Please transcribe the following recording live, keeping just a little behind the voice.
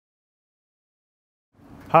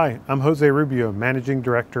Hi, I'm Jose Rubio, Managing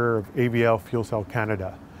Director of AVL Fuel Cell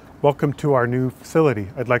Canada. Welcome to our new facility.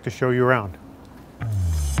 I'd like to show you around.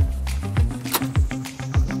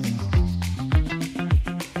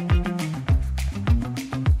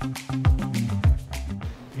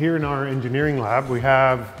 Here in our engineering lab, we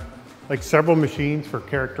have several machines for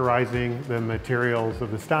characterizing the materials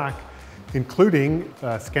of the stack, including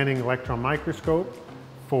a scanning electron microscope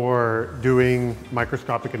for doing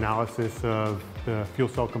microscopic analysis of the fuel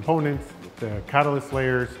cell components, the catalyst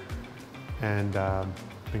layers, and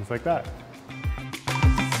things like that.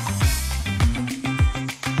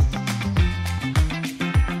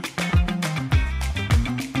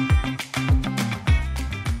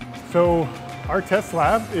 So our test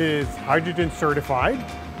lab is hydrogen certified,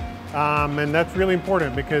 and that's really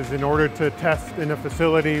important because in order to test in a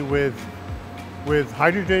facility with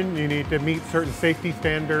hydrogen, you need to meet certain safety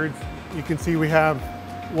standards. You can see we have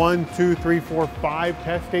 1, 2, 3, 4, 5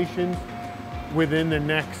 test stations. Within the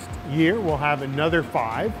next year, we'll have another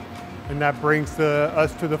 5, and that brings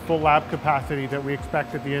us to the full lab capacity that we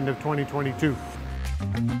expect at the end of 2022.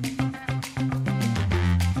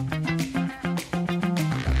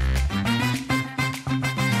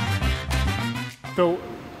 So,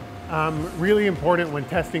 really important when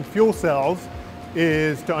testing fuel cells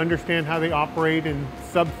is to understand how they operate in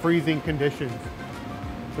sub-freezing conditions.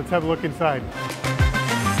 Let's have a look inside.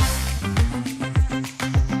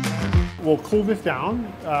 We'll cool this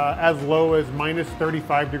down as low as minus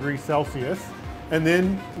 35 degrees Celsius, and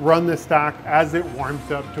then run the stack as it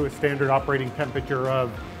warms up to a standard operating temperature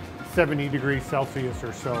of 70 degrees Celsius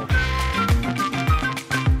or so.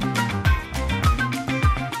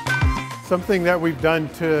 Something that we've done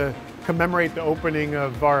to commemorate the opening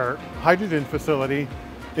of our hydrogen facility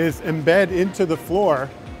is embed into the floor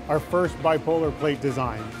our first bipolar plate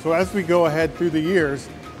design. So as we go ahead through the years,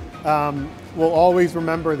 we'll always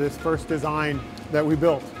remember this first design that we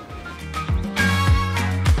built.